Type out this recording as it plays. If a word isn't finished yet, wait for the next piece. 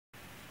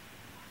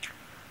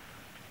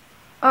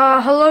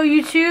Hello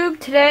YouTube.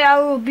 Today I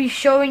will be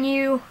showing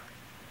you,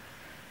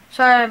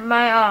 sorry,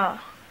 my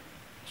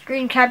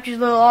screen capture's a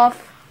little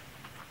off.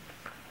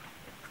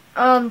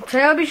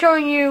 Today I'll be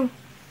showing you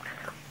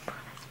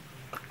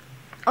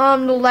the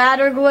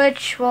ladder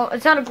glitch. Well,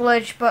 it's not a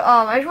glitch, but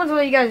I just want to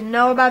let you guys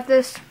know about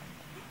this.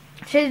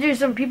 Say there's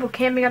some people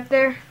camping up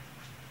there,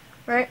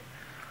 right?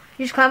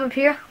 You just climb up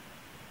here,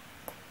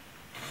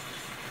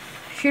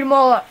 shoot them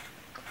all up.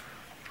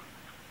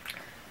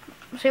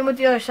 Same with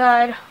the other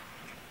side.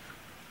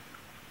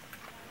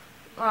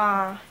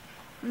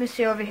 Let me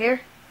see over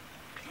here.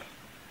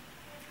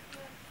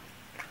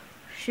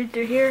 Shoot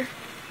through here,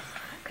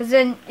 cause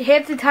then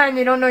half the time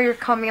they don't know you're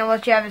coming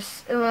unless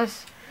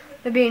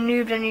they're being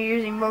noobs and you're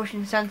using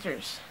motion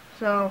sensors.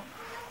 So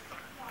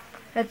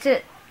that's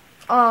it.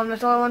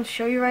 That's all I want to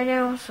show you right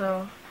now.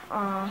 So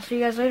see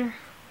you guys later.